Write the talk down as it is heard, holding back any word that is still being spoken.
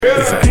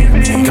It's an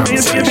A&B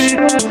conversation.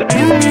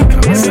 Everyday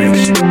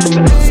motivation.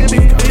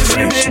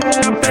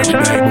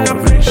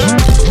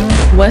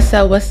 What's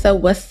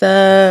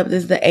up?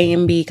 This is the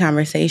A&B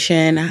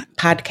Conversation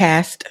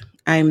podcast.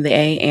 I'm the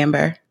A,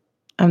 Amber.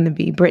 I'm the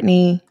B,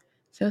 Brittany.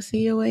 So see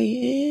you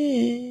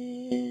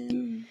way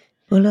in.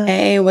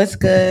 Hey, what's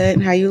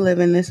good? How you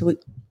living this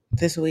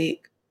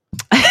week?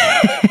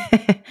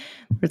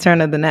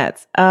 Return of the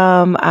Nets.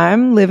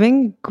 I'm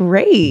living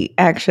great,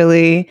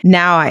 actually.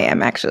 Now I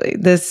am, actually.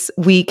 This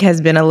week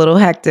has been a little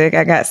hectic.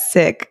 I got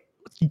sick.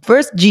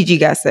 First, Gigi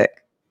got sick.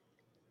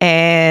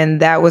 And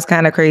that was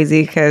kind of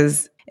crazy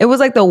because it was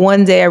like the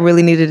one day I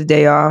really needed a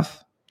day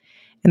off.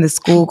 And the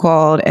school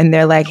called and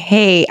they're like,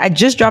 hey, I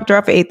just dropped her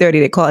off at 8:30.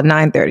 They call it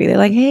 9:30. They're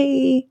like,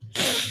 hey,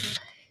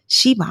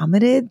 she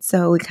vomited,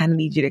 so we kind of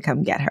need you to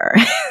come get her.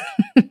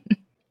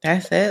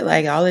 That's it?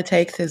 Like all it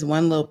takes is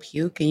one little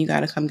puke and you got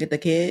to come get the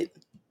kid?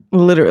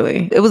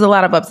 Literally. It was a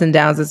lot of ups and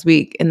downs this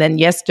week. And then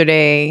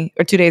yesterday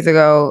or 2 days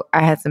ago,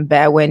 I had some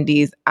bad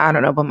Wendy's. I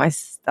don't know, but my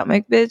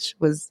stomach, bitch,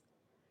 was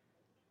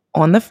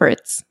on the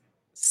fritz.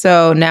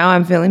 So now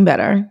I'm feeling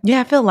better. Yeah,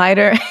 I feel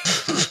lighter.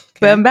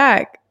 But I'm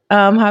back.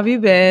 How have you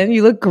been?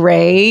 You look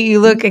great.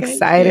 You look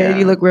excited.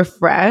 You look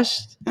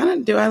refreshed.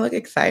 Do I look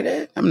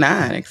excited? I'm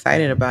not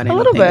excited about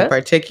anything in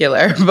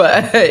particular,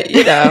 but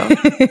you know,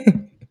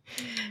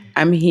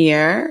 I'm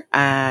here.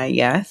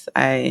 Yes,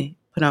 I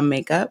put on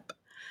makeup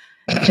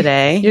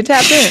today. You're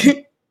tapped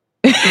in.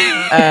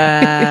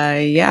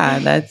 Yeah,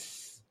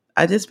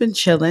 I just been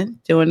chilling,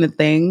 doing the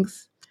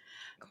things,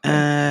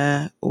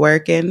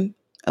 working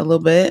a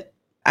little bit.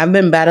 I've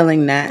been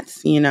battling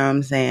gnats, you know what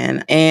I'm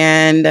saying?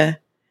 And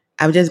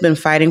I've just been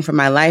fighting for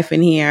my life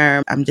in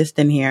here. I'm just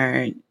in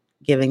here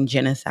giving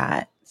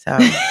genocide. So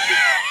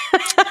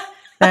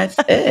that's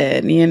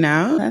it, you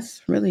know?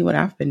 That's really what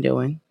I've been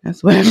doing.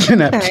 That's what I've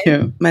been up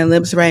to. My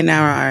lips right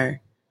now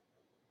are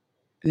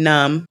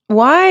numb.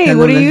 Why?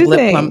 What are you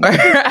using? Because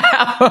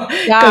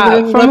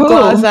the lip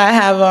gloss I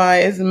have on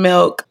is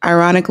Milk.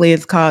 Ironically,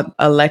 it's called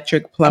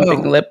Electric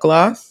Plumping Lip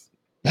Gloss.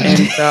 And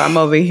so I'm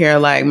over here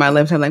like my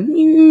lips are like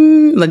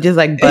just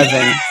like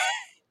buzzing.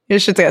 Your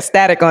shit's got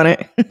static on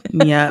it.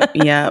 Yep.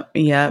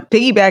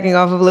 Piggybacking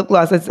off of lip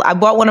gloss. I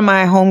bought one of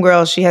my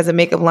homegirls. She has a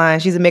makeup line.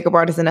 She's a makeup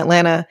artist in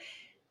Atlanta.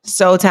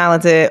 So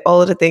talented.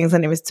 All of the things. Her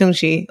name is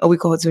Tunchi. Or we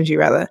call her Tunchi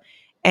rather.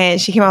 And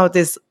she came out with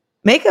this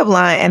makeup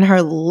line and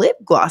her lip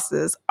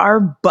glosses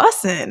are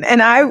bussin'.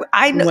 And I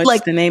What's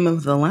like the name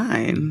of the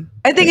line?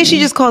 I think she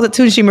just calls it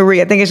Tunchi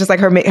Marie. I think it's just like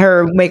her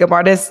makeup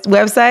artist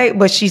website,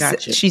 but she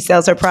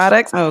sells her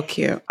products. Oh,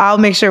 cute. I'll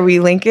make sure we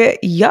link it.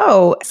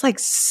 Yo, it's like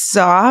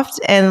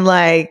soft and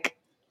like,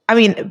 I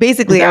mean,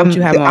 basically, what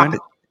you have on?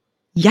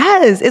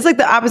 Yes, it's like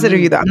the opposite of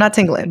you though. I'm not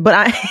tingling,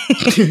 but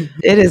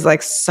it is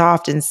like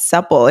soft and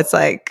supple. It's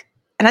like,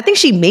 and I think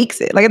she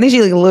makes it. Like I think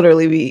she like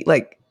literally be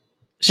like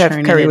Chef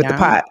Curry with the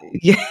pot.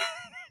 Yeah.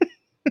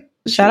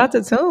 Shout out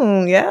to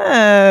Toon.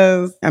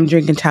 Yes. I'm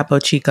drinking Topo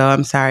Chico.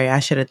 I'm sorry. I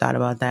should have thought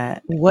about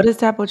that. What is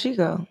Topo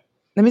Chico?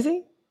 Let me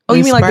see. Oh,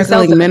 you mean like the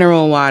sparkling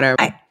mineral water?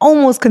 I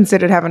almost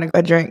considered having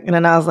a drink. And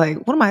then I was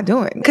like, what am I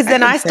doing? Because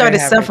then I started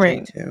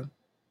suffering. Too.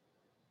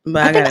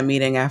 But I got a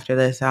meeting after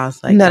this. So I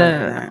was like,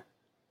 no.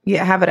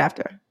 Yeah, have it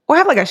after. Or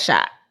have like a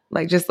shot.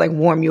 Like just like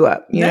warm you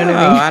up. You know what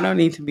I mean? I don't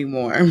need to be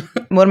warm.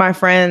 One of my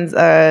friends,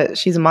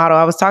 she's a model.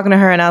 I was talking to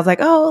her and I was like,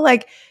 oh,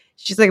 like,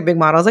 she's like a big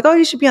model. I was like, oh,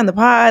 you should be on the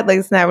pod, like,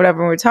 it's not whatever.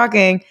 And we were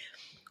talking.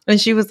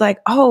 And she was like,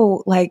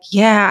 oh, like,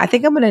 yeah, I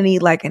think I'm going to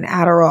need like an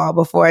Adderall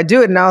before I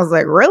do it. And I was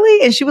like,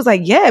 really? And she was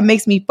like, yeah, it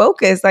makes me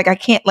focus. Like, I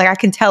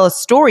can tell a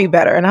story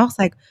better. And I was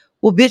like,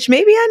 well, bitch,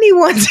 maybe I need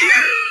one too.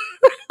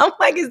 I'm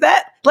like, is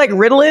that like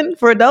Ritalin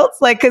for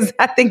adults? Like, because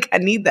I think I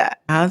need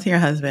that. How's your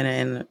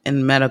husband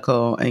in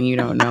medical and you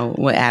don't know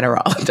what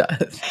Adderall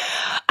does?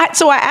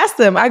 So I asked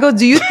him, I go,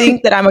 do you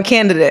think that I'm a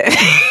candidate?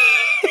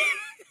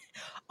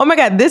 Oh my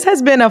God, this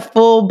has been a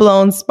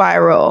full-blown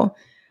spiral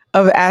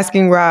of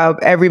asking Rob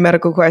every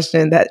medical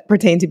question that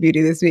pertained to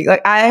beauty this week.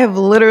 Like I have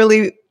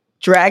literally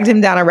dragged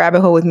him down a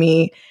rabbit hole with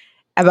me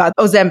about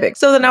Ozempic.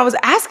 So then I was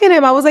asking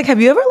him, I was like,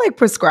 have you ever like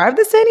prescribed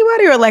this to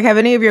anybody? Or like have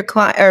any of your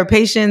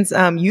patients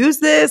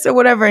used this or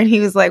whatever? And he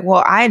was like,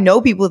 well, I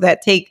know people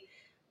that take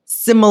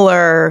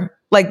similar,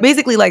 like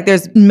basically like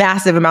there's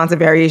massive amounts of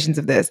variations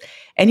of this.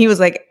 And he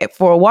was like,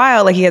 for a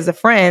while, like he has a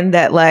friend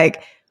that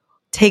like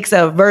takes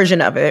a version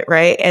of it,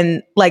 right?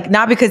 And like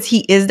not because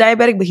he is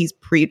diabetic, but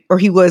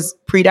he was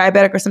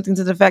pre-diabetic or something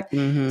to the effect.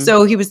 Mm-hmm.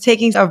 So he was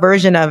taking a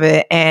version of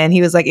it and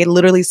he was like, it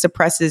literally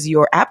suppresses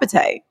your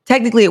appetite.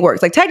 Technically it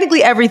works. Like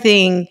technically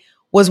everything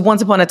was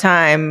once upon a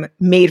time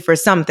made for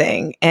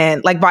something.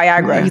 And like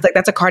Viagra, he's like,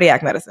 that's a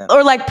cardiac medicine.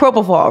 Or like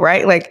propofol,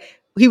 right? Like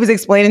he was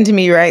explaining to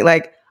me, right?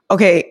 Like,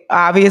 okay,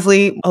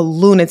 obviously a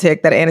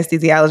lunatic that an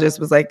anesthesiologist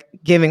was like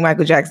giving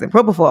Michael Jackson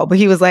propofol. But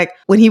he was like,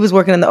 when he was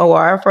working in the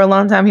OR for a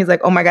long time, he's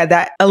like, oh my God,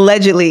 that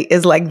allegedly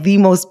is like the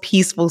most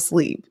peaceful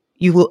sleep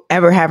you will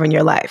ever have in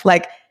your life.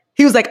 Like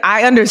he was like,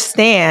 I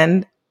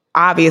understand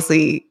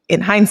obviously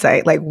in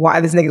hindsight, like why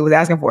this nigga was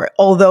asking for it.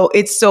 Although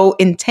it's so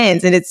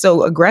intense and it's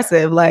so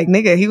aggressive. Like,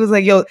 nigga, he was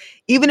like, yo,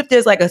 even if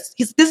there's like this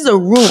is a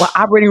room, an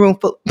operating room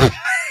full.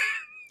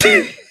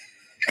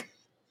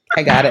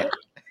 I got it.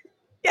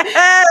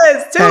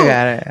 Yes, two. I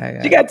got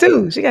it. She got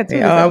two. She got two.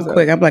 Yeah, I'm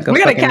quick. I'm like we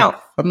gotta count.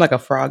 I'm like a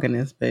frog in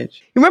this bitch.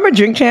 You remember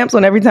Drink Champs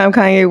when every time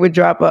Kanye would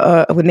drop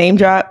would name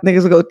drop,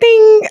 niggas would go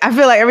ding. I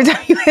feel like every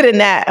time you hit a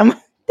nat, I'm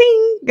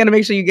ding. Gotta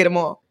make sure you get them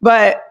all.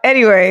 But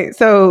anyway,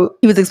 so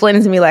he was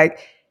explaining to me like,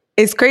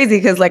 it's crazy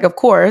because like, of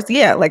course,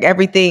 yeah, like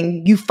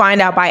everything you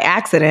find out by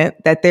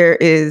accident that there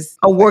is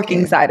a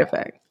working side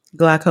effect.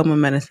 Glaucoma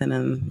medicine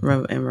and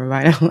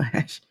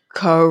Revitalash.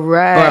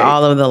 Correct. Or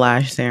all of the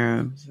lash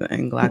serums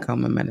and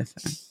glaucoma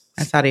medicine.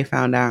 That's how they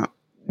found out.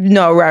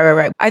 No,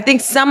 right. I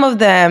think some of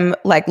them,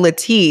 like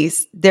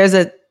Latisse,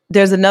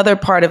 there's another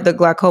part of the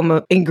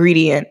glaucoma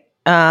ingredient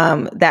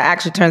that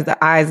actually turns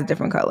the eyes a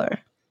different color.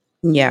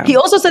 Yeah. He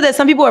also said that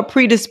some people are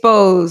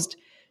predisposed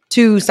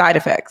to side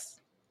effects.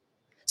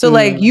 So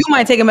like you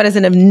might take a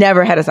medicine and have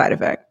never had a side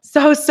effect.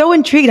 So I was so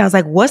intrigued. I was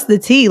like, what's the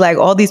tea? Like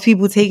all these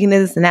people taking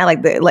this and that,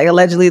 like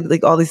allegedly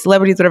like all these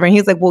celebrities, whatever. And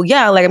he's like, well,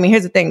 yeah, like, I mean,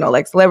 here's the thing though,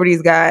 like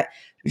celebrities got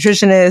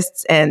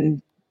nutritionists and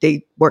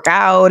they work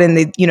out and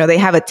they, you know, they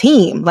have a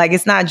team. Like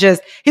it's not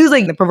just, he was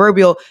like the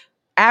proverbial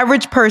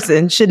average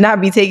person should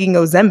not be taking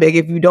Ozempic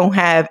if you don't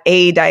have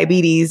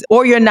diabetes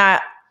or you're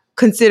not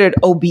considered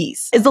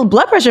obese. It's a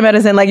blood pressure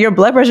medicine. Like your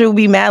blood pressure will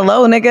be mad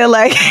low, nigga.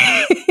 Like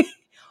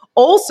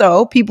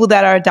also people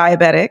that are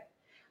diabetic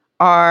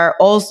are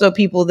also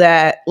people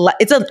that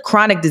it's a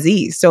chronic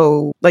disease.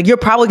 So like you're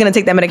probably going to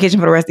take that medication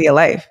for the rest of your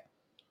life.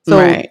 So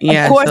right.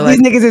 Yeah. Of course so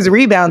these niggas is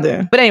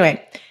rebounding. But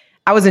anyway,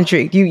 I was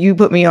intrigued. You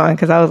put me on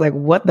because I was like,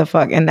 what the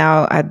fuck? And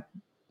now I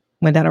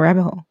went down a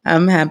rabbit hole.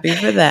 I'm happy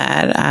for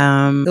that.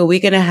 A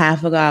week and a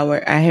half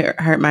ago, I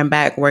hurt my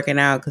back working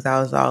out because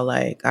I was all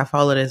like, I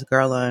follow this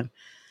girl on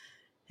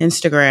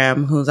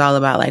Instagram who's all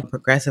about like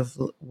progressive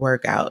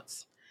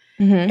workouts.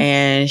 Mm-hmm.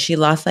 And she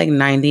lost like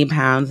 90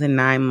 pounds in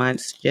 9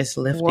 months just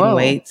lifting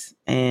weights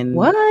and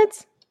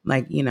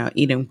like, you know,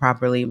 eating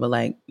properly, but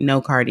like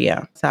no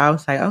cardio. So I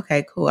was like,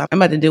 okay, cool. I'm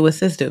about to do what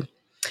sis do.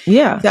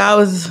 Yeah. So I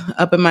was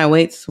up in my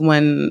weights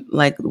whenever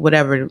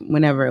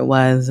it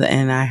was,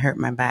 and I hurt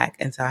my back.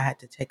 And so I had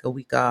to take a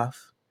week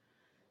off.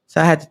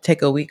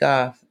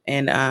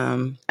 And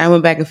I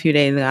went back a few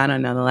days ago. I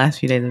don't know. The last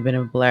few days have been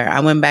a blur. I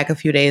went back a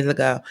few days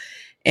ago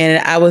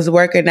and I was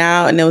working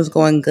out and it was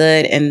going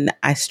good. And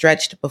I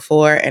stretched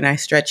before and I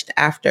stretched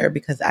after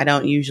because I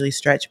don't usually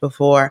stretch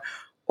before,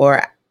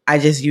 or I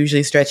just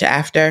usually stretch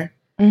after.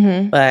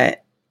 Mm-hmm.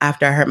 But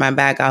after I hurt my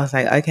back, I was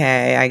like,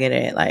 okay, I get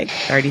it. Like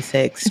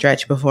 36,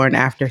 stretch before and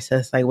after,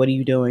 sis. Like, what are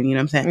you doing? You know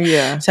what I'm saying?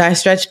 Yeah. So I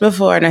stretched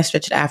before and I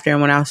stretched after. And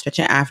when I was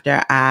stretching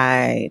after,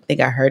 I think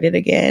I hurt it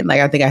again.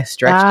 Like, I think I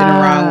stretched in the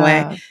wrong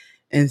way.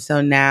 And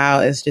so now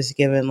it's just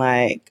giving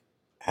like,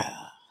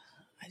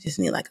 I just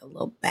need like a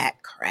little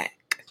back crack.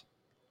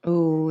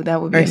 Ooh,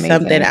 that would be amazing.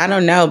 Something. I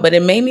don't know. But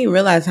it made me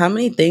realize how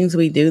many things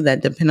we do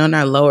that depend on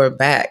our lower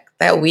back.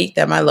 That week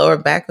that my lower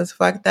back was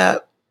fucked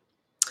up.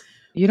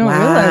 You don't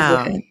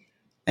realize it.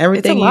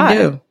 Everything you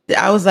do.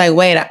 I was like,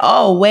 wait.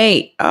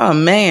 Oh,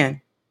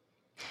 man.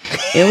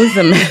 It was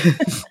a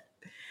mess.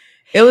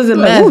 It was a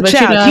mess. Ooh, but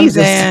child, you know Jesus.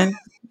 what I'm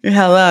saying?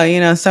 Hello. You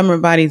know, summer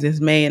bodies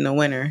is made in the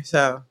winter.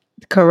 So.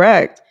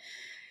 Correct.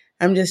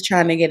 I'm just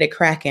trying to get it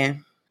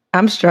cracking.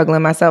 I'm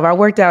struggling myself. I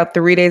worked out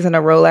 3 days in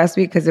a row last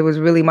week because it was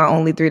really my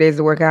only 3 days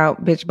to work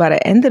out. Bitch, by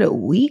the end of the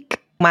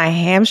week, my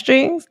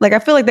hamstrings, like I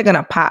feel like they're going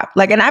to pop.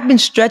 Like, and I've been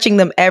stretching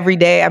them every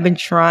day. I've been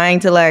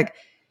trying to like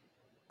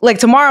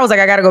tomorrow I was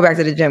like, I got to go back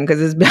to the gym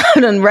because it's been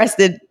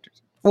unrested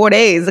 4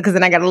 days because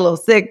then I got a little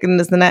sick and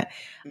this and that.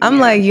 I'm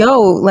like, yo,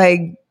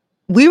 like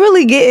we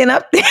really getting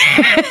up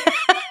there.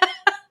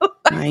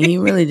 Man,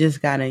 you really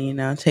just got to, you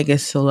know, take it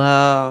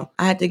slow.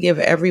 I had to give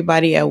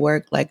everybody at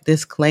work like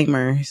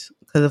disclaimers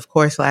because of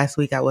course last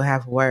week I would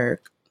have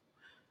work.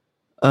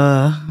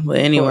 But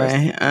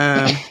anyway,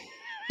 I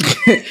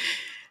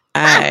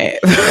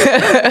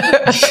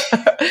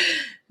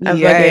fucking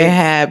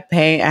had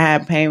pain. I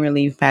had pain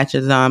relief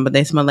patches on, but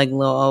they smelled like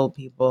little old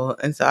people,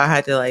 and so I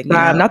had to like,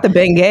 not the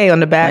Bengay on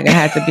the back. Like I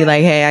had to be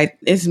like, hey,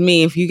 it's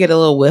me. If you get a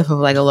little whiff of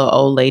like a little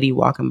old lady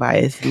walking by,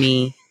 it's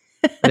me.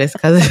 But it's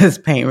because of this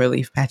pain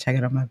relief patch I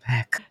got on my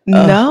back.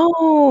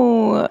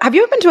 No, have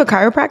you ever been to a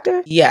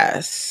chiropractor?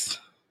 Yes.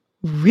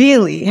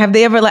 Really? Have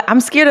they ever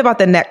I'm scared about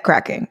the neck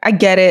cracking. I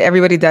get it.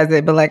 Everybody does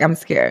it, but like I'm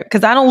scared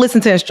because I don't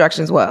listen to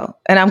instructions well.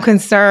 And I'm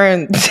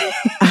concerned.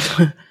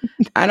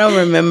 I don't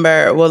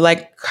remember. Well,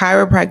 like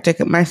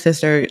chiropractic, my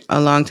sister a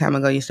long time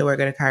ago used to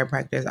work at a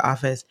chiropractor's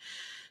office.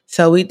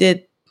 So we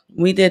did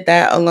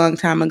that a long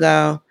time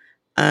ago.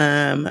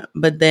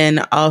 But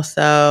then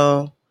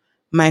also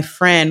my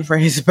friend for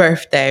his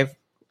birthday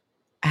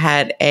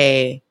had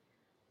a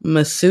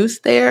masseuse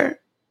there,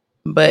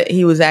 but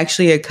he was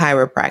actually a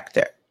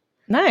chiropractor.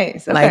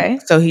 Nice. Okay.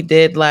 Like, so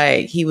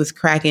he was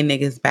cracking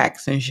niggas'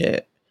 backs and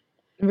shit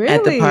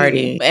at the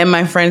party. And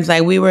my friends,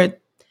 like, we were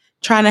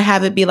trying to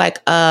have it be like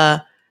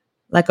a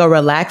like a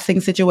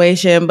relaxing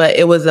situation, but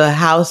it was a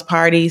house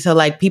party. So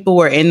like people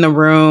were in the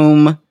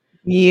room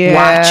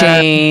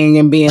watching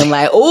and being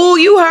like, oh,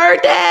 you heard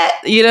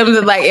that? You know what I'm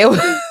saying? Like it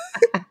was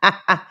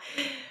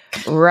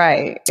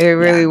right. It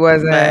really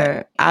wasn't.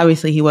 But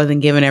obviously he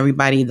wasn't giving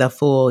everybody the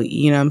full,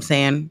 you know what I'm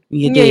saying?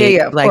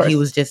 Yeah, of like course. he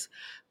was just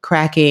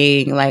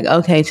cracking, like,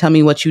 okay, tell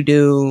me what you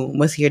do.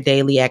 What's your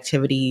daily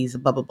activities?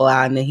 Blah, blah,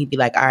 blah. And then he'd be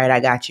like, all right, I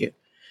got you.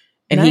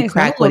 And he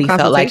cracked what he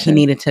felt like he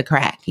needed to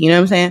crack. You know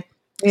what I'm saying?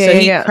 So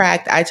he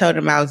cracked. I told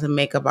him I was a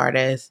makeup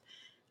artist.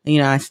 You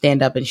know, I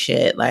stand up and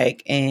shit.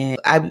 Like, and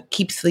I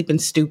keep sleeping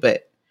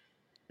stupid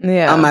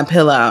on my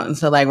pillow. And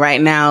so like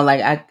right now, like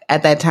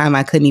at that time,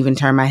 I couldn't even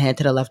turn my head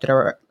to the left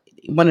or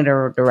one of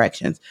the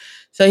directions.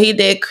 So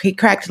he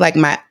cracked like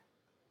my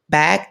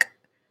back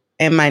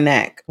and my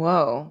neck.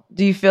 Whoa.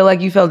 Do you feel like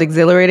you felt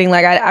exhilarating?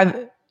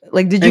 Like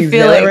like, did you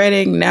feel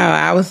exhilarating? No,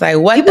 I was like,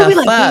 what the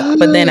fuck? Like,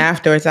 but then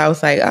afterwards I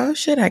was like, oh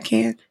shit, I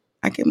can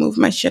move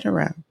my shit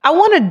around. I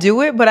want to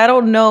do it, but I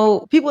don't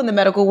know. People in the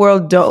medical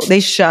world they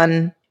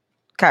shun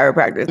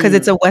chiropractors because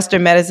it's a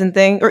Western medicine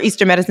thing or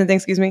Eastern medicine thing,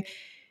 excuse me.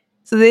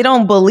 So they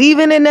don't believe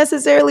in it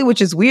necessarily,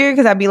 which is weird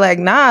because I'd be like,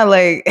 nah,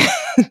 like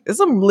there's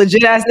some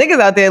legit ass niggas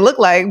out there look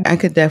like. I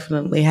could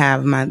definitely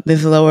have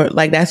this lower,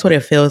 like that's what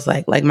it feels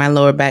like. Like my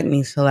lower back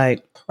needs to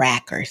like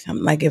crack or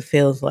something. Like it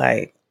feels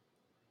like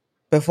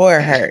before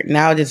it hurt.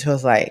 Now it just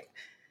feels like,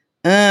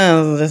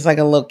 there's like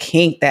a little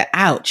kink that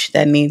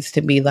needs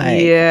to be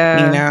like, you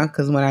know,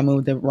 because when I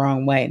move the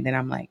wrong way, then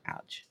I'm like,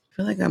 ouch. I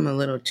feel like I'm a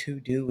little too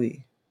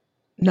dewy.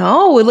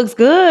 No, it looks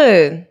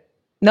good.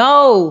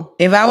 No.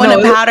 If I want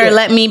to powder,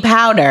 let me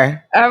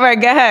powder. All right,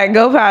 go ahead.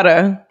 Go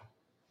powder.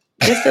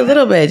 Just a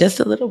little bit.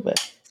 Just a little bit.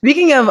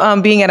 Speaking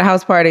of being at a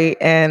house party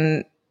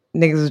and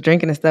niggas was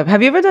drinking and stuff,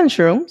 have you ever done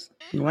shrooms?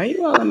 Why are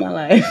you all in my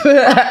life?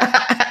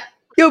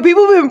 Yo,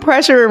 people have been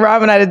pressuring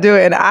Rob and I to do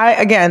it. And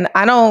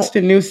I don't. It's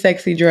the new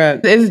sexy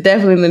drug. It's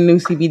definitely the new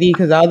CBD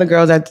because all the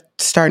girls are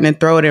starting to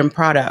throw it in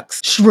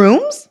products.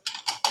 Shrooms?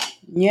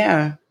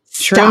 Yeah.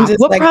 Shrooms is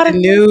like the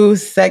new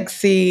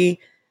sexy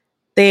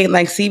thing.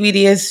 Like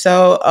CBD is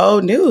so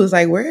old news.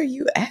 Like, where are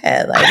you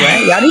at? Like,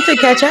 right? Y'all need to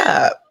catch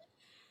up.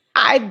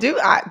 I do.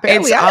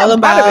 It's all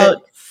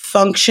about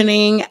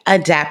functioning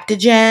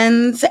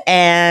adaptogens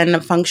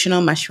and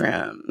functional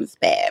mushrooms,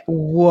 babe.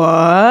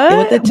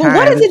 What?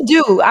 What does it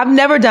do? I've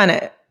never done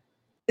it.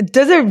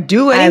 Does it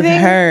do anything?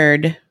 I've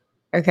heard.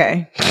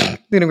 Okay.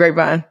 Doing a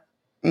grapevine.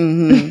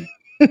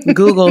 Mm-hmm.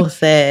 Google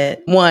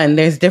said, one,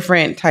 there's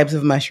different types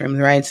of mushrooms,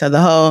 right? So the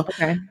whole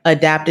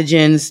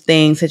adaptogens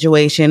thing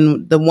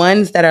situation, the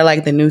ones that are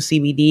like the new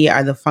CBD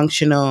are the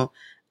functional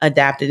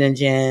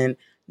adaptogen,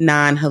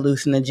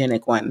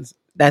 non-hallucinogenic ones.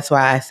 That's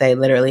why I say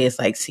literally it's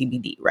like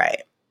CBD,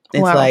 right?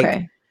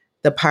 It's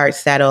the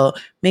parts that'll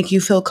make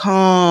you feel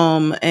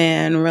calm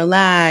and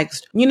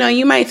relaxed. You know,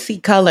 you might see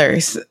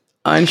colors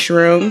on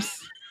shrooms.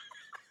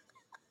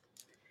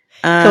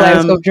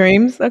 Kaleidoscope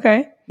dreams.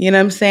 Okay. You know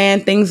what I'm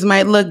saying? Things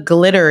might look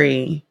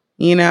glittery,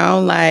 you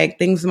know, like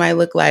things might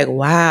look like,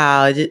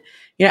 wow. You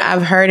know,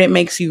 I've heard it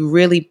makes you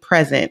really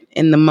present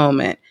in the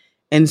moment.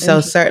 And so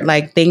certain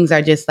like things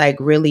are just like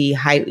really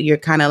you're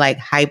kind of like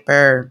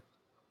hyper,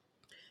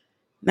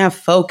 not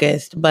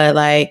focused, but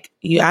like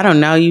I don't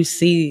know, you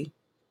see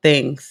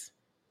things.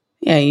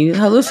 Yeah, you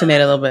hallucinate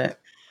a little bit.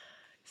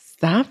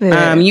 Stop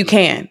it. You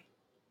can.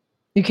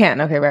 You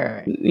can. Okay,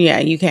 right. Yeah,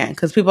 you can.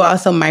 Because people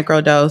also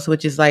microdose,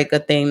 which is like a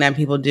thing that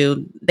people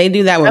do. They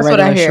do that with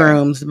regular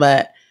shrooms,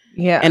 but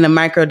and a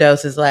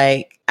microdose is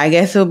like, I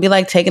guess it would be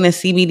like taking a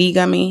CBD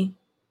gummy.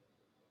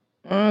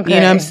 Okay. You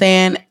know what I'm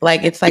saying?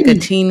 Like it's like a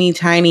teeny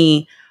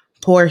tiny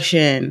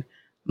portion,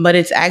 but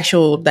it's the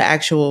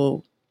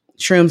actual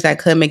shrooms that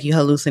could make you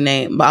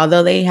hallucinate. But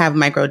although they have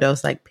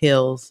microdose like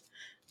pills,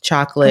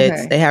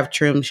 chocolates, they have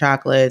shroom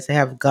chocolates, they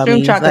have gummies.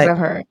 Shroom chocolates, I've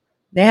heard.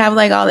 They have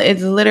like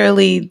it's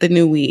literally the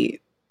new weed.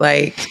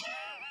 Like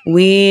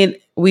weed,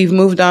 we've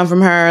moved on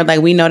from her.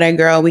 Like we know that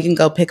girl, we can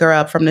go pick her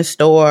up from the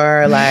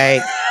store.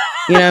 Like,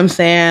 you know what I'm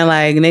saying?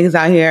 Like niggas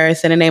out here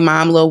sending their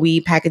mom little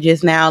weed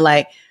packages now.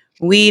 Like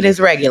weed is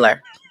regular,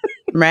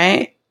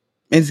 right?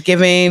 It's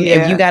giving,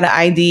 if you got an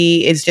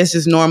ID, it's just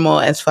as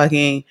normal as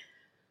fucking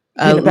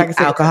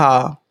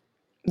alcohol.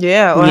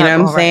 Yeah. You know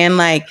what I'm saying?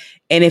 Like,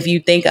 and if you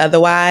think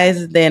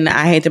otherwise, then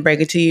I hate to break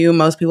it to you.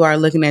 Most people are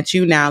looking at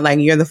you now like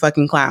you're the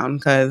fucking clown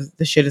because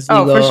the shit is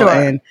legal. Oh, for sure.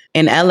 And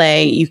in LA,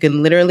 you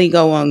can literally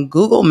go on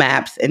Google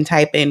Maps and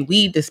type in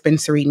weed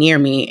dispensary near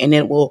me and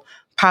it will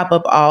pop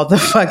up all the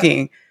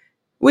fucking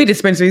weed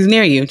dispensaries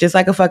near you, just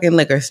like a fucking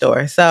liquor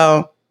store.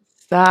 So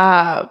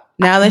stop.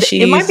 Now that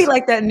it might be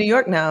like that in New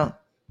York now.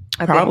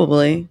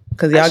 Probably.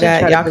 Because y'all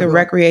can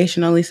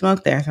recreationally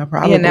smoke there. So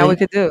probably. Yeah, now we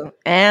could do.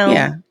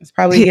 Yeah. It's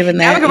probably given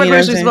that. Now we can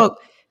recreationally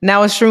smoke.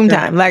 Now it's shroom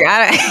time. Like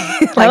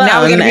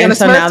now we're gonna be on the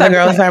so now the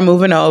girls are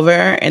moving over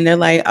and they're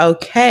like,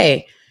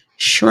 okay,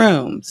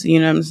 shrooms. You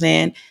know what I'm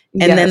saying?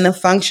 And then the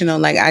functional,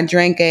 like I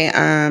drank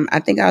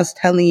I think I was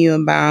telling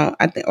you about,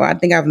 I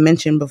think I've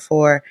mentioned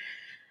before,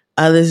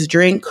 this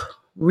drink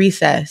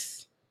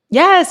Recess.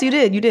 Yes, you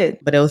did.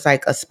 But it was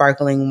like a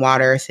sparkling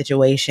water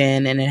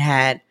situation and it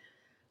had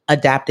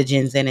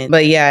adaptogens in it.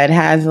 But yeah, it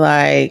has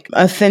like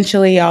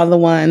essentially all the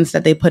ones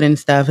that they put in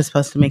stuff is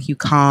supposed to make you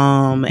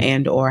calm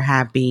and or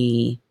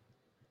happy,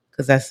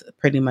 because that's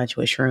pretty much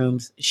what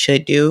shrooms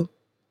should do.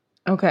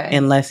 Okay.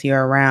 Unless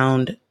you're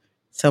around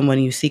someone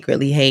you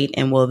secretly hate,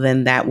 and well,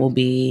 then that will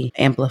be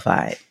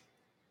amplified.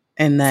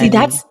 And then See,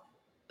 that's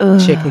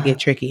shit could get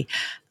tricky.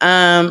 But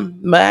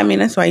I mean,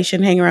 that's why you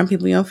shouldn't hang around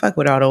people you don't fuck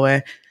with all the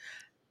way.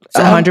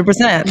 So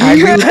 100%. I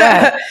agree with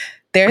that.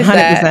 There's 100%.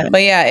 that.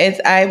 But yeah,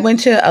 I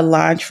went to a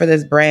launch for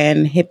this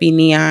brand, Hippie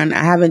Neon.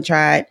 I haven't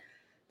tried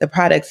the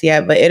products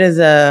yet, but it is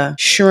a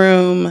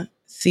shroom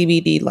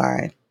CBD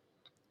line.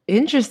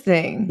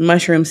 Interesting.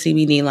 Mushroom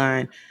CBD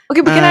line.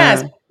 Okay, but can I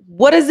ask,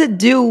 what does it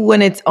do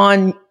when it's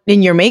on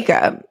in your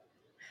makeup?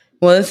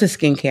 Well, this is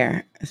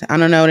skincare. I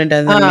don't know what it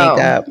does in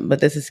makeup, but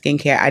this is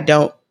skincare. I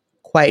don't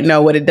quite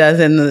know what it does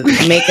in the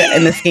makeup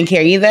and the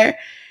skincare either.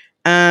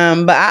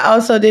 But I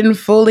also didn't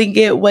fully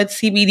get what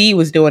CBD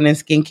was doing in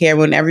skincare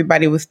when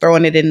everybody was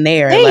throwing it in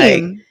there.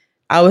 Same. Like,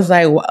 I was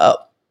like,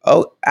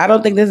 oh, I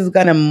don't think this is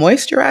going to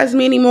moisturize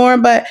me anymore.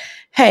 But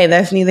hey,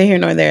 that's neither here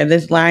nor there.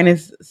 This line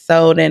is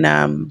sold in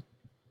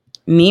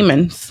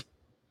Neiman's.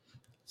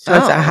 So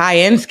it's a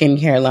high-end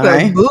skincare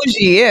line.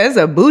 Bougie, yeah, it's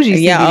a bougie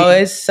CBD. Yeah,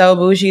 it's so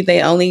bougie.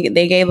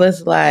 They gave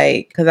us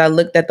like, because I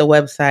looked at the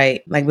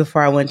website like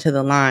before I went to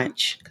the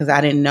launch because I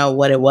didn't know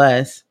what it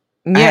was.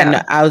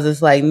 Yeah, I was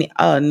just like,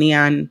 oh,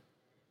 Neon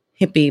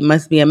Hippie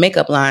must be a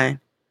makeup line.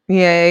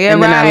 Yeah,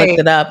 and then right. I looked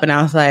it up and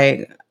I was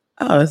like,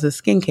 oh, it's a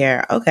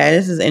skincare. Okay,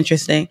 this is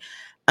interesting.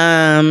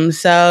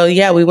 So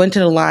yeah, we went to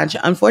the launch.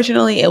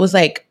 Unfortunately, it was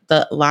like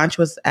the launch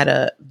was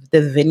at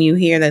this venue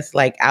here that's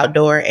like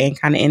outdoor and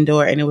kind of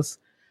indoor, and it was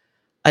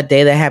a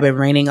day that had been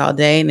raining all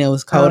day and it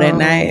was cold at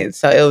night.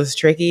 So it was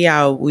tricky.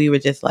 We were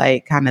just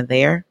like kind of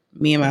there,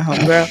 me and my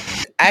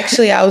homegirl.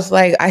 Actually, I was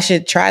like, I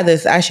should try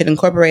this. I should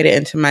incorporate it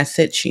into my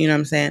sitch, you know what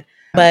I'm saying?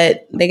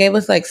 But they gave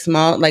us like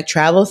small, like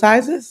travel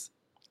sizes.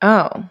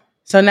 Oh.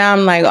 So now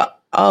I'm like,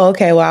 oh,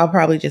 okay, well, I'll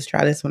probably just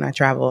try this when I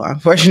travel.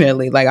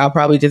 Unfortunately, like I'll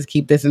probably just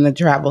keep this in the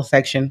travel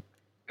section.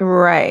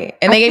 Right.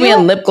 And they gave me a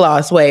lip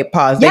gloss. Wait,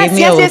 pause. They gave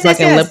me a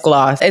fucking lip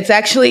gloss. It's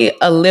actually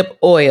a lip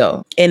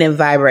oil and it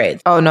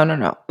vibrates. Oh,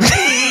 no.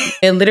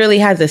 It literally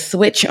has a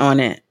switch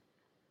on it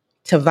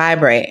to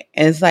vibrate.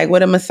 And it's like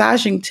with a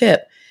massaging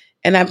tip.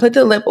 And I put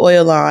the lip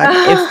oil on.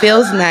 It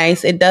feels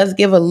nice. It does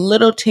give a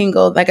little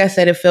tingle. Like I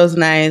said, it feels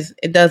nice.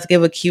 It does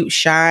give a cute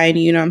shine.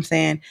 You know what I'm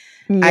saying?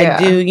 Yeah.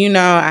 I do.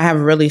 I have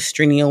really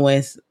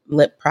strenuous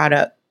lip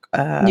product.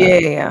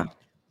 Yeah.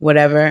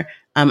 Whatever.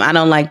 I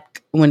don't like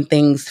when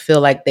things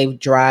feel like they've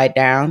dried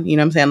down. You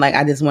know what I'm saying? Like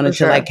I just wanted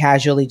to like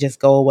casually just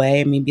go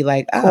away and me be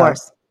like, oh. Of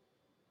course.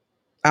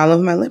 I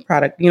love my lip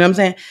product. You know what I'm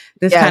saying?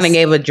 This kind of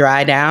gave a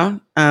dry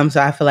down. So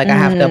I feel like I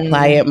have to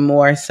apply it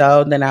more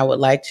so than I would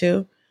like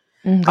to.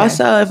 Okay.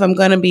 Also, if I'm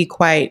going to be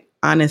quite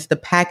honest, the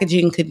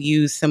packaging could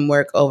use some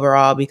work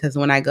overall because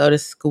when I go to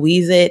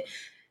squeeze it,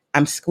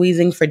 I'm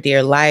squeezing for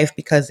dear life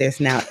because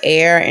there's now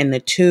air in the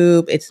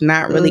tube. It's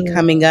not really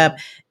coming up.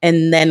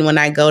 And then when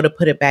I go to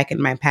put it back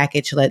in my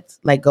package, let's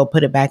like go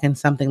put it back in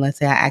something. Let's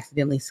say I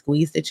accidentally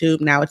squeezed the tube.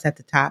 Now it's at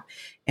the top.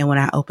 And when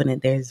I open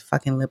it, there's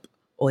fucking lip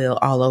oil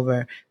all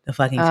over the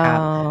fucking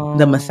top,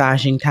 the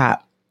massaging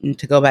top. And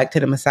to go back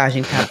to the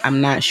massaging top, I'm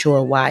not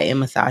sure why it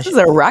massages. This is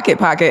a rocket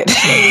pocket.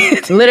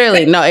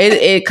 Literally, no,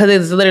 because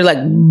it's literally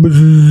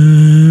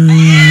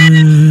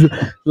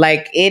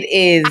like it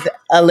is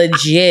a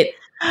legit.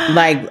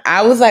 Like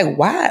I was like,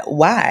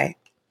 why?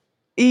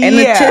 And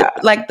the tip,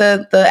 like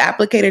the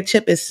applicator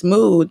tip is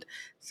smooth.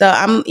 So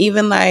I'm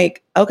even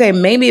like, okay,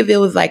 maybe if it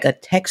was like a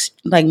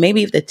text, like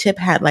maybe if the tip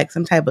had like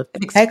some type of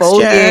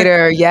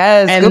exfoliator,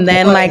 yes, and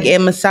then like it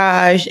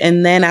massaged,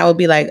 and then I would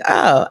be like,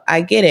 oh,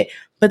 I get it.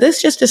 But this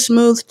is just a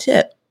smooth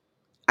tip.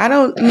 I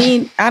don't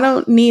need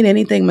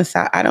anything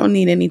I don't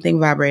need anything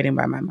vibrating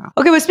by my mouth.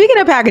 Okay, but speaking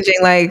of packaging,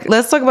 like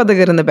let's talk about the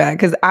good and the bad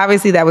because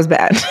obviously that was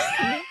bad.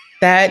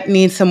 That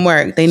needs some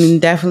work. They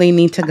definitely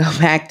need to go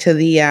back to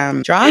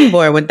the drawing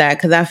board with that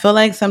because I feel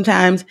like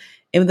sometimes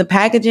if the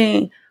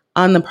packaging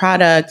on the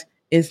product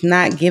is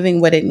not giving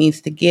what it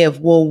needs to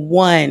give. Well,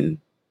 one,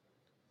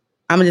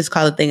 I'm gonna just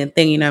call the thing a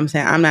thing. You know what I'm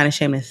saying? I'm not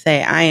ashamed to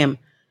say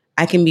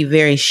I can be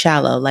very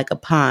shallow, like a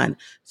pond.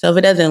 So if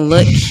it doesn't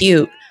look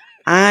cute,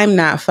 I'm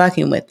not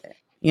fucking with it.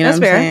 You know That's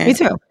what I'm fair. saying? Me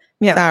too.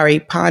 Yeah. Sorry,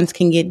 ponds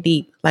can get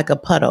deep like a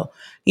puddle.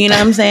 You know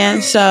what I'm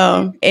saying?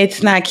 So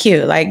it's not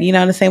cute. Like,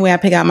 the same way I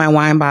pick out my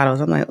wine bottles.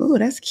 I'm like, ooh,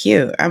 that's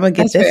cute. I'm gonna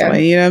get this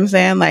one. You know what I'm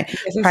saying? Like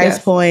price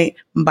point,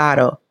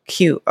 bottle,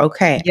 cute.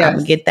 Okay, I'm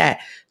gonna get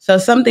that. So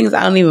some things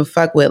I don't even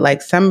fuck with.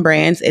 Like some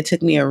brands, it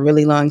took me a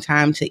really long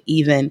time to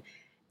even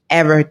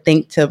ever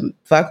think to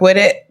fuck with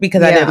it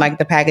because I didn't like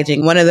the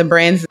packaging. One of the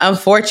brands,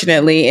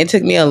 unfortunately, it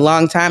took me a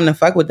long time to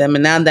fuck with them.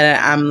 And now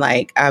that I'm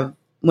like, I've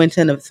went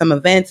to some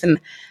events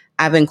and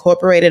I've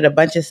incorporated a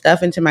bunch of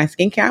stuff into my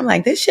skincare. I'm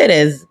like, this shit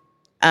is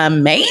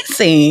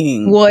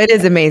amazing. Well, it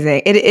is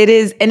amazing. It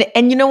is.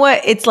 And you know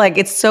what? It's like,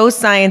 it's so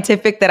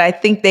scientific that I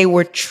think they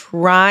were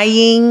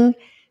trying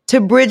to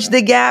bridge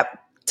the gap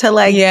to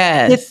like,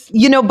 Yes.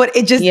 but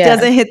it just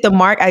doesn't hit the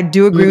mark. I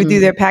do agree with you.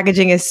 Their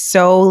packaging is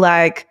so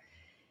like,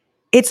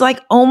 it's like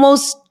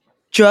almost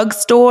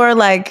drugstore.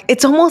 Like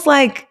it's almost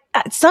like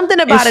something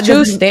about it's it.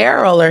 too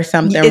sterile or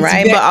something,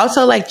 right? But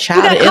also like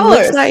childish.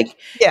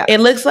 It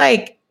looks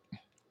like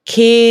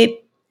kid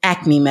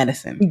acne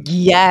medicine.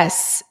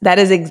 Yes, that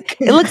is. It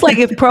looks like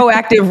if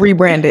Proactive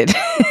rebranded.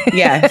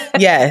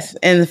 Yes.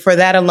 And for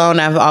that alone,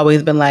 I've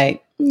always been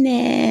like,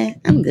 nah,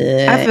 I'm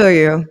good. I feel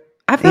you.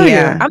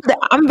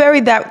 I'm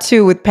very that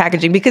too with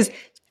packaging because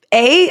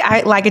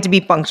I like it to be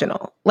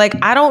functional. Like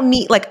I don't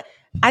need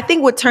I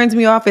think what turns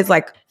me off is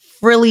like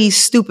frilly,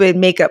 stupid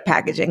makeup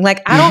packaging.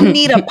 Like I don't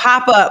need a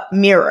pop-up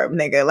mirror,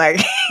 nigga. Like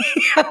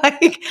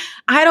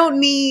I don't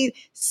need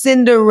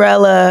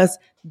Cinderella's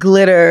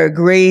glitter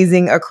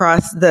grazing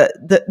across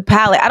the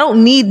palette. I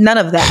don't need none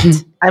of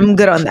that. I'm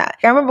good on that.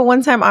 I remember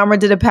one time Amra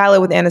did a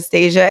palette with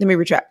Anastasia. Let me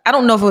retract. I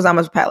don't know if it was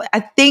Amra's palette. I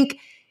think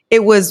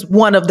it was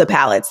one of the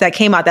palettes that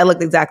came out that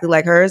looked exactly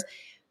like hers.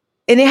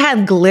 And it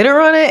had glitter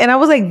on it. And I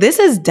was like, this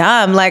is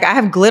dumb. Like I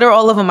have glitter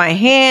all over my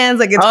hands.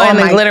 Like it's on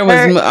the my glitter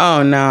shirt.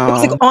 Oh no. It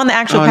was like on the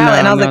actual palette.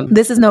 And I was like,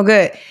 this is no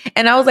good.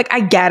 And I was like,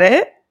 I get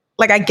it.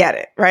 Like I get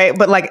it. Right.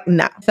 But like,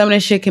 no. Some of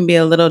this shit can be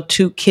a little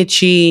too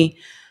kitschy.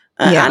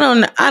 I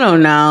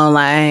don't know.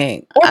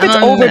 Like, or if it's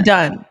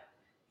overdone.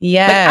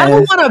 Yeah. Like, I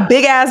don't want a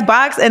big ass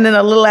box and then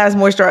a little ass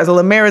moisturizer.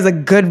 La Mer is a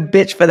good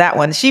bitch for that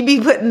one. She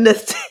be putting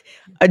this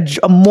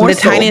a morsel.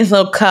 The tiniest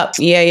little cup.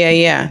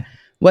 Yeah.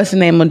 What's the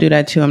name will do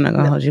that too? I'm not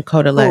gonna hold you.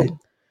 Codalay.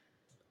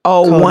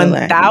 Oh,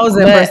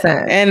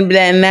 1000%. And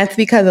then that's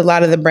because a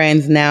lot of the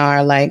brands now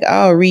are like,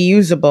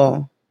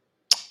 reusable.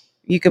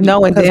 You could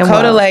because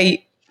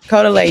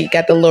Codalay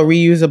got the little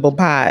reusable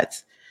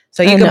pods.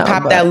 So you can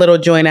pop that little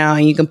joint out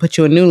and you can put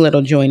you a new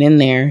little joint in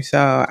there. So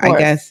I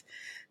guess.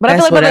 But I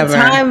feel like by the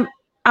time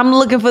I'm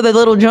looking for the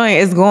little joint,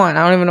 it's gone.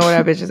 I don't even know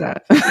where that bitch is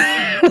at.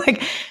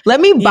 Like, let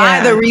me buy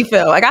the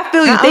refill. Like, I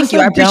feel you. Thank you.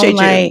 I appreciate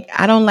you.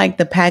 I don't like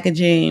the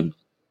packaging.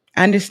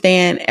 I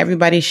understand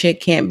everybody's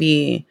shit can't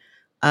be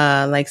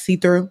like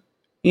see-through.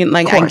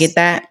 I get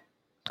that.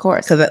 Of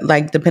course. Because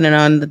like depending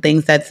on the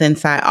things that's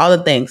inside, all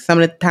the things,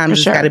 some of the times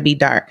it's got to be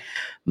dark.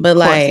 But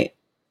like,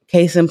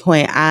 case in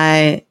point,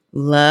 I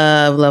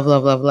love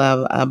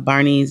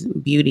Barney's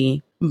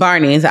Beauty.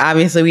 Barney's,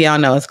 obviously we all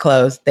know it's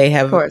closed. They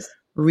have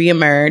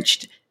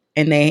reemerged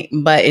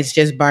but it's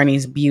just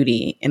Barney's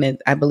Beauty. And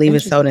I believe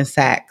it's sold in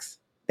Saks.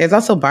 There's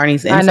also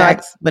Barney's in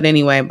Saks, but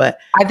anyway,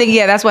 I think,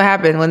 that's what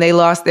happened when they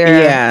lost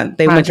their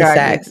they went to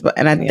Saks.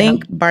 And I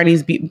think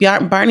Barney's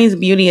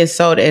Beauty is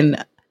sold in,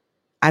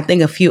 I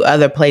think, a few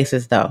other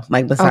places though,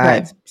 like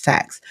besides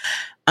Saks.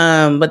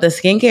 But the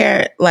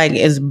skincare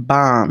is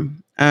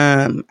bomb.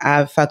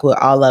 I fuck with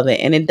all of it.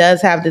 And it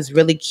does have this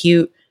really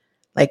cute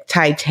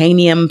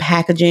titanium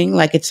packaging.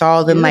 Like it's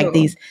all in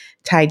these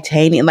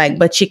titanium,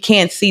 but you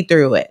can't see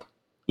through it.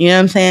 You know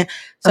what I'm saying?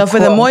 So for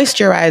the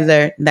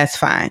moisturizer, that's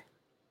fine.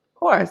 Of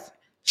course.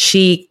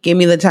 She give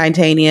me the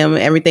titanium.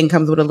 Everything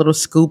comes with a little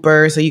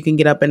scooper so you can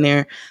get up in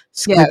there,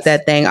 scoop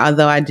that thing.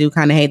 Although I do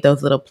kind of hate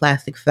those little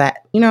plastic fat.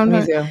 You know what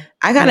I'm saying?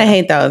 I kind of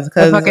hate those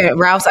because fucking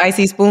Ralph's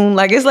icy spoon.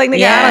 Like it's like,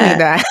 nigga, I don't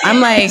need that.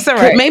 I'm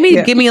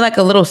like, give me like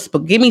a little,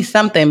 give me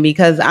something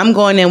because I'm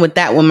going in with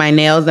that with my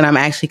nails and I'm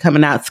actually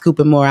coming out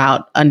scooping more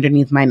out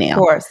underneath my nail. Of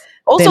course.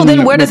 Also,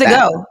 then where does it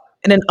go?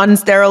 In an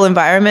unsterile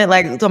environment,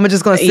 so I'm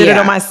just gonna sit it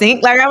on my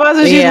sink. Like I'm about to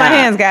use my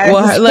hands, guys.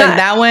 Well, look,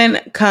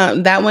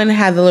 that one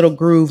has a little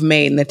groove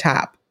made in the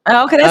top.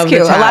 Oh, okay, that's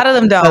cute. A lot of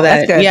them don't. So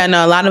that's good. Yeah,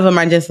 no, a lot of them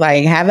are just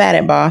like, have at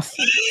it, boss.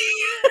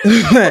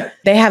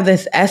 They have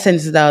this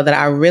essence though that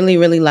I really,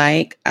 really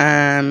like.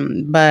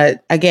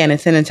 But again,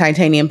 it's in a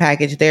titanium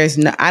package.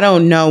 I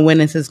don't know when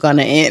this is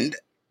gonna end.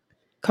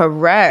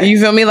 Correct. You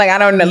feel me? Like, I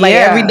don't know. Like,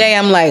 every day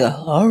I'm like,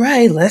 all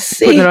right, let's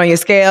see. Put it on your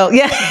scale.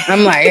 Yeah.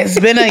 I'm like, it's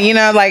been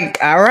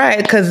all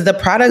right. Because the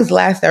products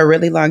last a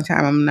really long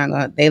time. I'm not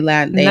going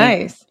to,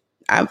 nice.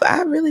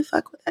 I really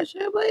fuck with that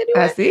shit. But anyway.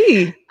 I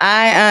see.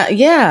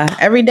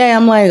 Every day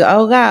I'm like,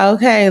 oh God,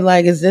 okay.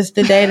 Like, is this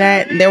the day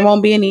that there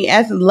won't be any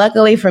essence?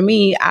 Luckily for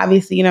me,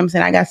 obviously, you know what I'm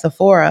saying? I got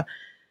Sephora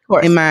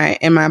in my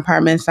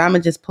apartment. So I'm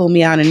going to just pull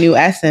me out a new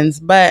essence.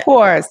 But of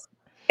course.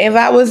 If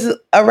I was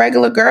a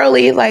regular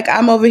girly,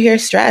 I'm over here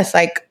stressed,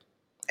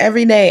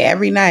 every day,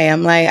 every night.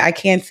 I'm like, I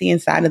can't see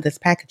inside of this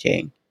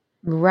packaging.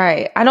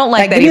 Right. I don't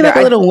like that. Give me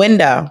a little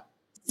window.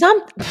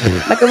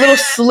 Like a little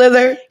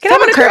slither.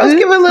 Some of the girls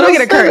give a little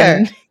get a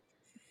curtain.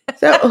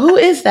 So who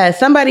is that?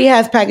 Somebody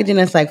has packaging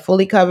that's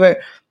fully covered,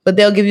 but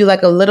they'll give you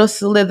a little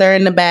slither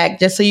in the back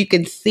just so you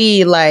can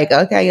see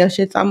okay, your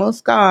shit's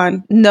almost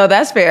gone. No,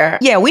 that's fair.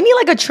 Yeah, we need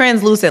a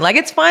translucent.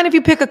 It's fine if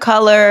you pick a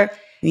color.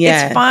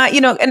 Yeah. It's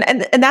fine,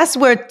 and that's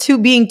where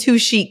being too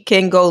chic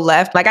can go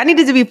left. I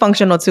needed to be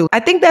functional too. I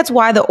think that's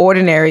why The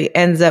Ordinary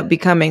ends up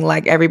becoming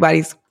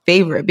everybody's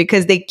favorite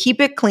because they keep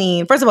it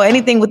clean. First of all,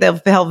 anything with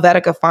the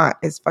Helvetica font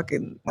is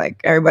fucking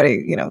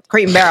everybody,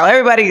 Crate and Barrel.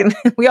 Everybody,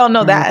 we all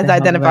know that as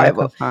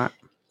identifiable.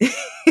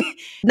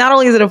 Not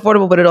only is it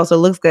affordable, but it also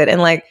looks good.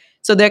 And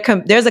So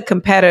there's a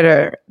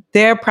competitor.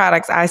 Their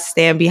products I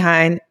stand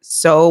behind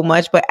so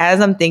much. But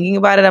as I'm thinking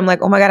about it, I'm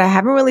like, oh my God, I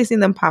haven't really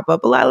seen them pop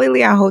up a lot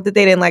lately. I hope that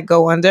they didn't like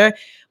go under.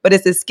 But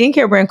it's this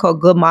skincare brand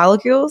called Good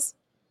Molecules.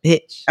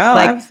 Bitch. Oh,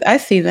 like, I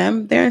see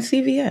them. They're in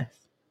CVS.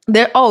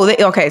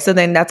 Okay. So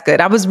then that's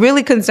good. I was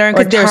really concerned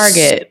Or because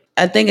Target.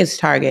 I think it's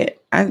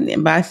Target.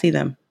 But I see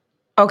them.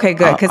 Okay,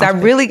 good. Because I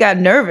really got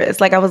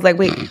nervous. Like I was like,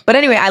 wait. But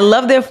anyway, I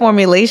love their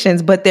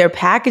formulations, but their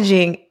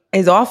packaging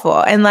is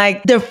awful. And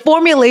like their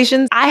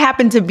formulations, I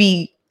happen to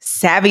be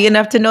savvy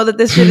enough to know that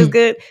this shit is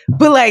good.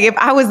 But like if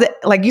I was,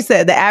 like you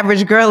said, the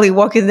average girlie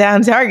walking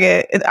down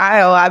Target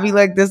aisle, I'd be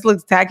like, this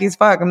looks tacky as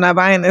fuck. I'm not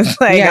buying this.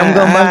 Like Yeah, I'm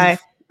going to buy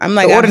I'm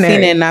like, the I've seen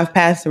ordinary. it and I've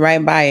passed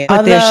right by it.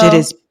 But their shit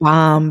is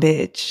bomb,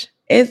 bitch.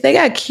 They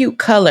got cute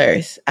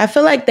colors. I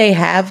feel like they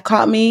have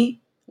caught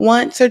me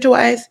once or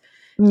twice.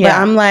 Yeah.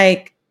 But I'm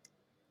like,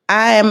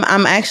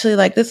 I'm actually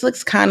like, this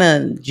looks kind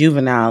of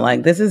juvenile.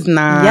 Like this is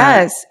not.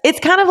 Yes. It's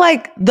kind of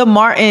like the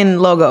Martin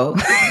logo.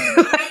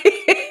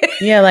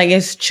 Yeah, like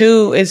it's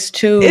too. It's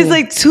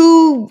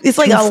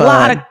like a fun.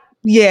 lot of,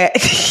 yeah.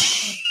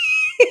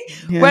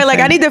 Right, like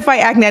I need to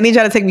fight acne. I need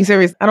y'all to take me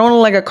serious. I don't want to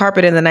look like a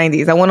carpet in the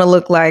 90s. I want to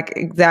look like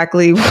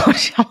exactly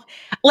what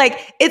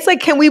like. It's like,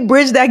 can we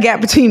bridge that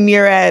gap between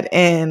Murad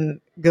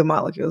and Good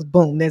Molecules?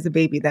 Boom, there's a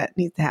baby that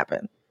needs to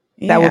happen.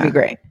 That would be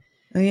great.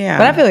 Yeah.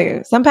 But I feel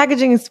like some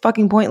packaging is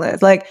fucking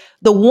pointless. Like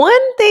the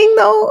one thing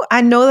though,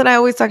 I know that I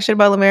always talk shit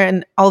about La Mer,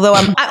 and although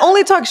I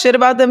only talk shit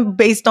about them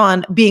based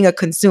on being a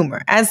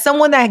consumer. As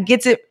someone that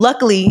gets it,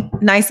 luckily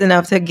nice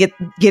enough to get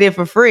it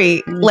for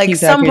free. Like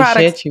some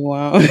products shit you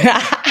want.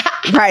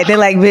 Right. They're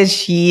like,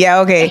 bitch,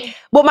 yeah, okay.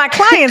 Well, my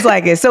clients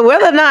like it. So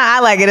whether or not I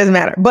like it doesn't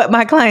matter. But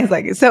my clients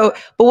like it. So,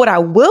 but what I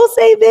will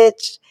say,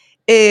 bitch,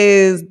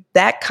 is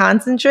that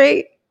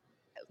concentrate,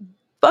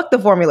 fuck the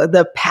formula.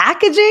 The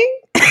packaging.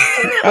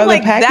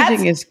 The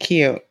packaging is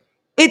cute.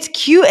 It's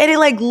cute. And it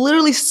like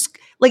literally,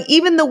 like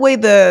even the way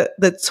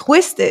the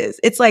twist is,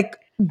 it's like,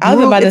 I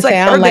was about to say,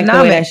 I don't like the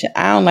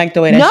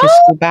way that shit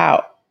scoop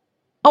out.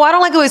 Oh, I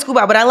don't like the way it scoop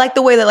out, but I like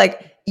the way that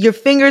like your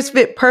fingers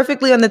fit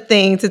perfectly on the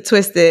thing to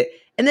twist it.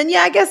 And then, yeah,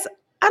 I guess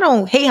I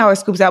don't hate how it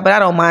scoops out, but I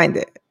don't mind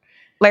it.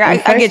 Like, I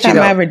get you, First time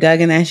though. I ever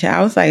dug in that shit,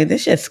 I was like,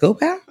 this shit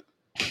scoop out?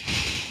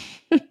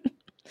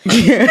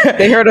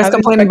 They heard us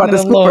complaining about the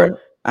scooper.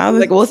 I was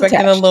like,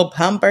 expecting a little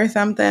pump or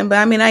something. But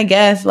I mean, I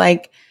guess,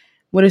 like,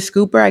 with a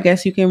scooper, I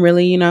guess you can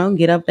really,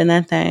 get up in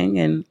that thing.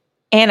 And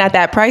at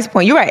that price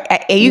point, you're right.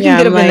 You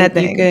can get up in that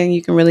thing.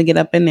 You can really get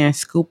up in there and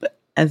scoop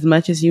as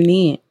much as you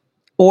need.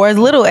 Or as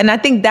little. And I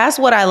think that's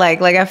what I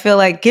like. Like, I feel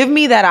like, give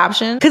me that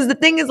option. Because the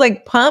thing is,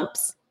 like,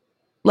 pumps,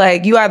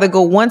 like you either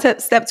go one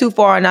step too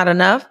far or not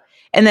enough.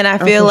 And then I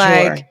feel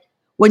like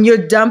when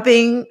you're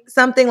dumping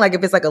something, like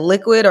if it's like a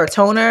liquid or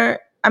toner,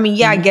 I mean,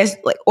 yeah, I guess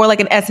like, or like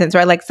an essence,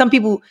 right? Like some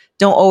people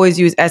don't always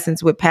use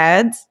essence with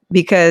pads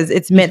because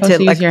it's meant to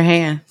like use your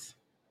hands.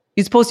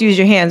 You're supposed to use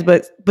your hands,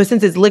 but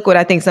since it's liquid,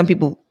 I think some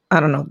people,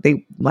 I don't know,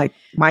 they like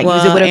might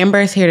use it with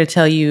Amber's here to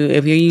tell you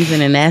if you're using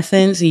an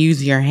essence, you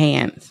use your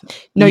hands.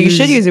 No, you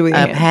should use it with your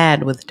hands. A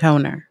pad with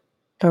toner.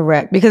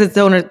 Correct. Because it's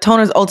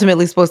toner's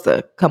ultimately supposed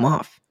to come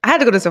off. I had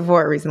to go to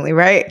Sephora recently,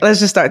 right? Let's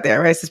just start there,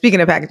 right? So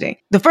speaking of packaging,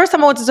 the first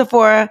time I went to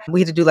Sephora,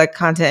 we had to do like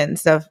content and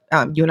stuff,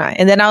 you and I.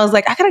 And then I was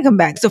like, I gotta come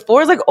back.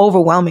 Sephora's like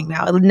overwhelming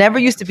now. It never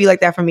used to be like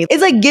that for me.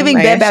 It's like giving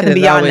Bed Bath &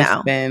 Beyond now.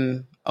 It's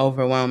been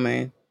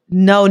overwhelming.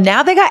 No,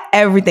 now they got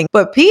everything.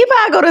 But people,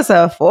 I go to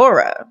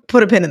Sephora.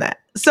 Put a pin in that.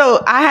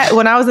 So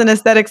when I was in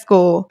aesthetic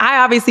school, I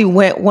obviously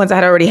went once I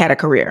had already had a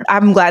career.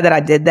 I'm glad that I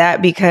did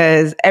that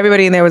because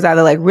everybody in there was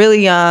either like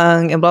really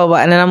young and blah, blah,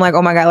 blah. And then I'm like,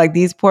 oh my God, like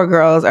these poor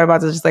girls are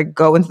about to just like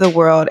go into the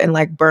world and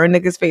like burn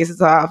niggas'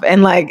 faces off.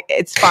 And like,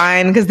 it's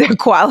fine because they're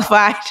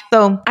qualified.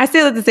 So I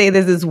say that to say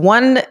there's this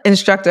one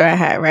instructor I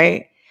had,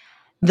 right?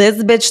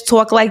 This bitch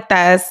talk like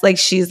this. Like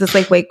she's this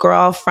like white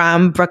girl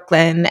from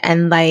Brooklyn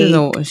and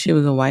like. She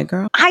was a white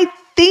girl? I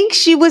think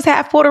she was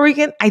half Puerto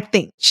Rican. I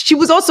think. She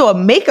was also a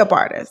makeup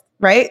artist,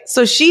 right?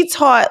 So she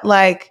taught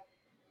like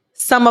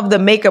some of the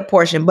makeup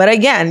portion. But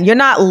again, you're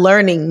not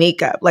learning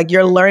makeup. Like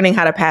you're learning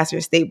how to pass your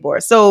state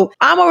board. So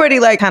I'm already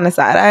like kind of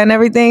side-eye and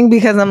everything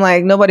because I'm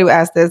like, nobody would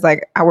ask this.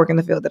 Like I work in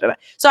the field. Da, da, da.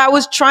 So I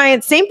was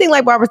trying, same thing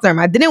like Barbara Sturm.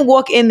 I didn't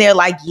walk in there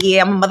like,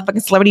 yeah, I'm a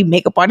motherfucking celebrity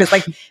makeup artist.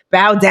 Like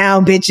bow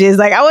down, bitches.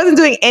 Like I wasn't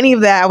doing any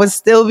of that. I was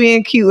still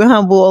being cute and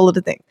humble, all of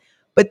the things.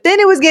 But then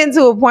it was getting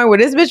to a point where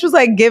this bitch was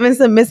like giving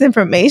some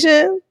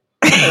misinformation.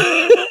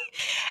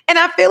 And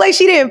I feel like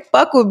she didn't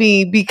fuck with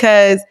me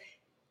because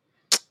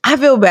I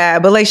feel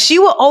bad, but like she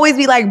will always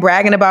be like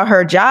bragging about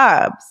her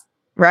jobs,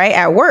 right?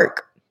 At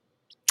work.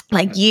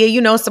 Like,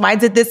 yeah, so I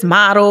did this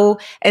model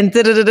and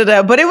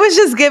da-da-da-da-da. But it was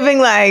just giving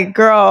like,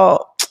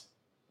 girl,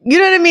 you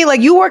know what I mean?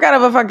 Like you work out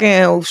of a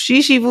fucking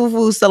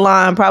shishi-foo-foo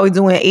salon, probably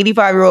doing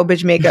 85-year-old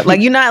bitch makeup.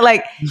 Like you're not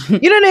like,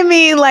 you know what I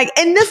mean? Like,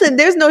 and listen,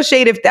 there's no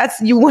shade if that's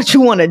what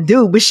you want to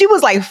do. But she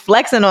was like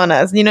flexing on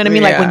us. You know what I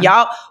mean? Yeah.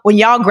 Like when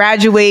y'all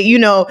graduate,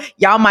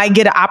 y'all might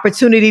get an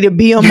opportunity to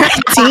be on my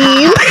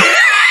team.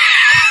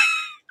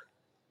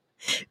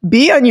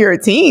 Be on your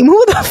team.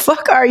 Who the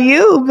fuck are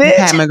you, bitch?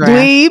 Pat McGrath.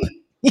 Dweeb.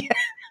 Yeah.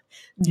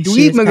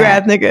 Dweeb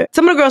McGrath nigga.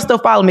 Some of the girls still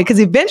follow me because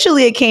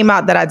eventually it came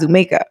out that I do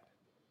makeup,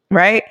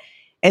 right?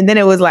 And then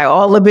it was like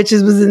all the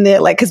bitches was in there,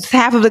 like, because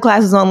half of the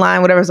class was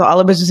online, whatever. So all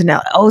the bitches in there,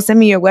 like, oh, send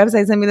me your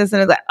website, send me this.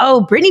 And it's like,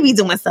 oh, Brittany be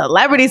doing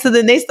celebrity. So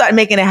then they started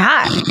making it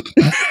hot.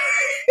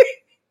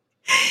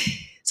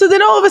 So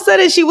then all of a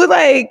sudden she was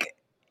like,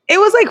 it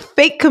was like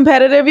fake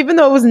competitive, even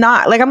though it was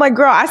not. Like, I'm like,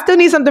 girl, I still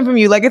need something from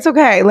you. Like, it's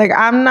okay. Like,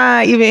 I'm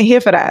not even here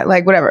for that.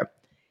 Like, whatever.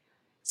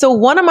 So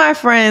one of my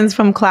friends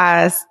from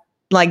class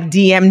like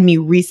DM'd me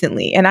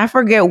recently, and I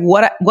forget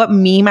what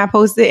meme I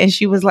posted, and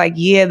she was like,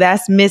 yeah,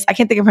 that's Miss, I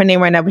can't think of her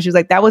name right now, but she was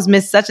like, that was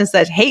Miss such and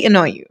such hating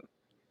on you.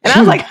 And I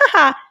was like,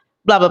 haha,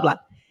 blah, blah, blah.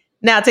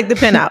 Now take the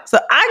pen out. So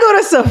I go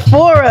to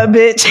Sephora,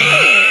 bitch.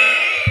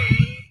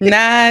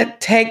 Nah,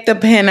 take the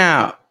pen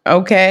out,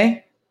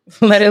 okay?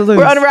 Let it loose.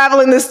 We're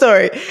unraveling this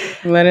story.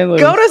 Let it loose.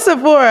 Go to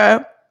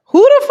Sephora.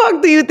 Who the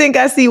fuck do you think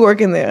I see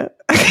working there?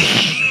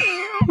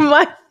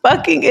 My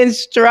fucking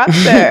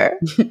instructor.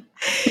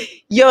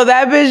 Yo,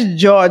 that bitch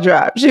jaw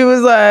dropped. She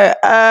was like,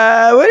 what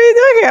are you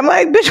doing here? I'm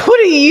like, bitch, what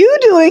are you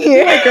doing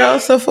here? Like, girl,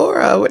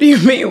 Sephora, what do you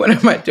mean? What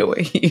am I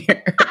doing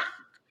here?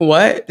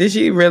 What? Did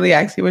she really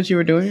ask you what you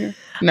were doing here?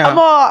 No.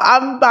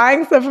 I'm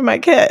buying stuff for my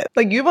kid.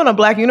 Like, you have on a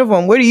black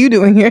uniform. What are you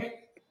doing here?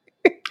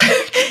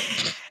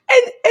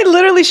 and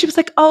literally she was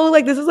like, oh,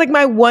 like, this is like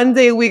my one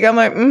day a week. I'm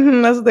like,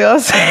 that's what they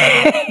all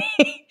say.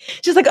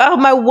 She's like, oh,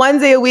 my one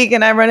day a week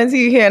and I run into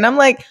you here. And I'm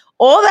like,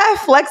 all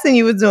that flexing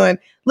you was doing.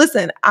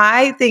 Listen,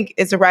 I think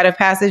it's a rite of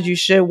passage. You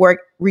should work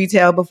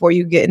retail before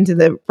you get into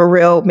the for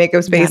real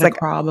makeup space. Like,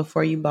 crawl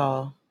before you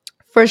ball.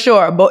 For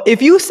sure. But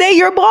if you say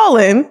you're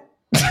balling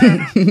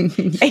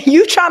and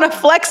you trying to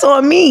flex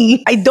on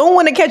me, I don't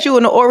want to catch you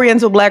in an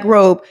Oriental black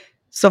robe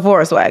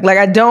Sephora swag. Like,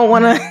 I don't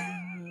want to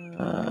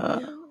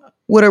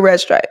with a red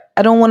stripe.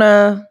 I don't want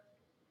to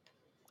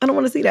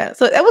see that.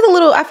 So that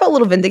was I felt a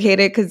little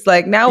vindicated because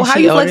like now how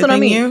you flexing on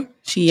me? You?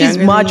 She's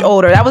much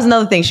older. That was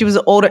another thing. She was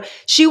older.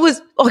 She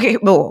was okay.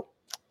 Well,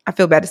 I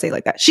feel bad to say it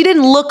like that. She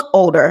didn't look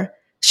older.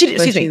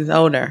 She's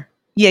older.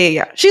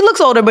 Yeah. She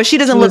looks older, but she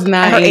doesn't look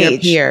not her in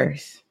age. Your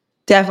peers.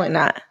 Definitely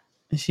not.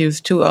 She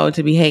was too old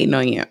to be hating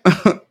on you.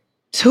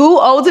 Too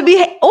old to be.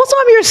 Also,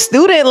 I'm your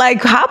student.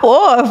 Like, hop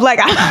off. Like,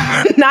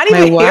 I'm not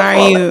even. Like, why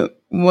are you?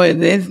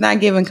 Well, it's not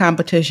giving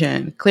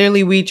competition.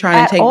 Clearly, we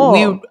trying to take.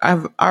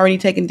 I've already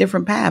taken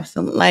different paths.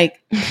 So,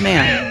 like,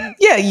 man.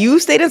 Yeah, you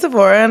stayed in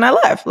Sephora and I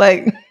left.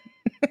 Like,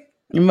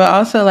 but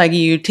also, like,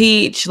 you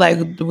teach. Like,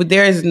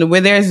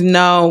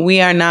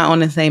 we are not on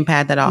the same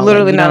path at all.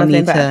 Literally like, not on the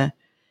same path. To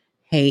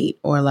hate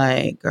or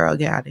like, girl,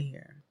 get out of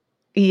here.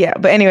 Yeah,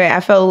 but anyway, I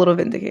felt a little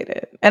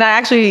vindicated, and I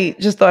actually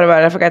just thought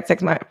about it. I forgot to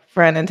text my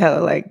friend and tell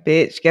her, like,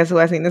 bitch, guess who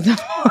I seen this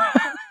before?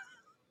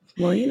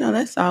 Well,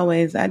 that's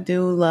always, I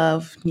do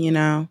love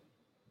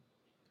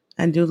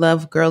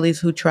girlies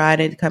who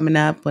tried it coming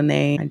up when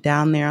they are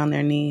down there on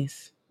their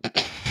knees,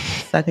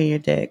 sucking your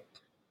dick.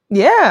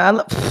 Yeah.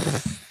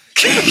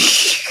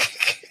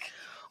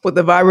 With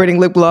the vibrating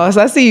lip gloss.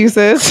 I see you,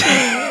 sis.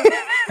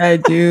 I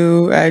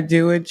do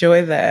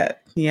enjoy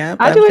that. Yeah.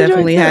 I've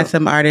definitely had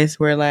some artists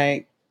where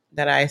like,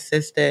 that I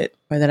assisted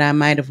or that I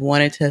might have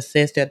wanted to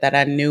assist or that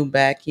I knew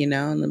back, in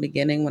the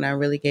beginning when I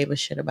really gave a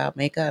shit about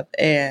makeup.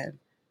 And,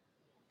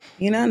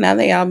 now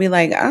they all be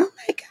like, oh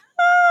my God,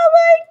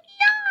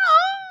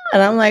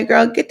 and I'm like,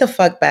 girl, get the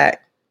fuck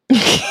back.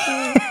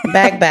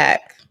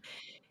 back.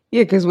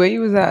 Yeah, because where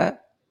you was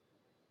at?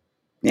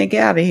 Yeah,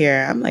 get out of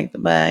here. I'm like,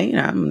 but,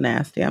 I'm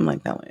nasty. I'm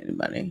like that with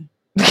anybody.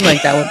 I'm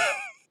like that with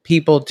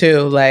people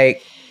too.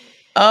 Like,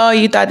 oh,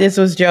 you thought this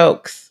was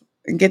jokes.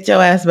 Get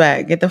your ass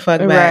back. Get the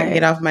fuck back. Right.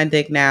 Get off my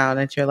dick now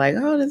that you're like,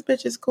 oh, this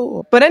bitch is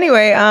cool. But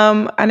anyway,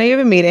 I know you have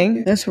a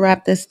meeting. Let's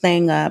wrap this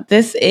thing up.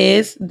 This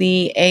is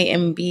the A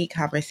and B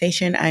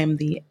conversation. I am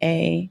the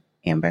A,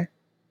 Amber.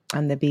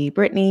 I'm the B,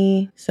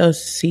 Brittany. So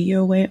see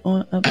your way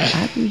on up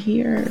out of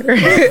here.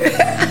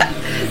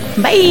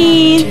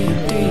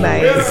 Bye.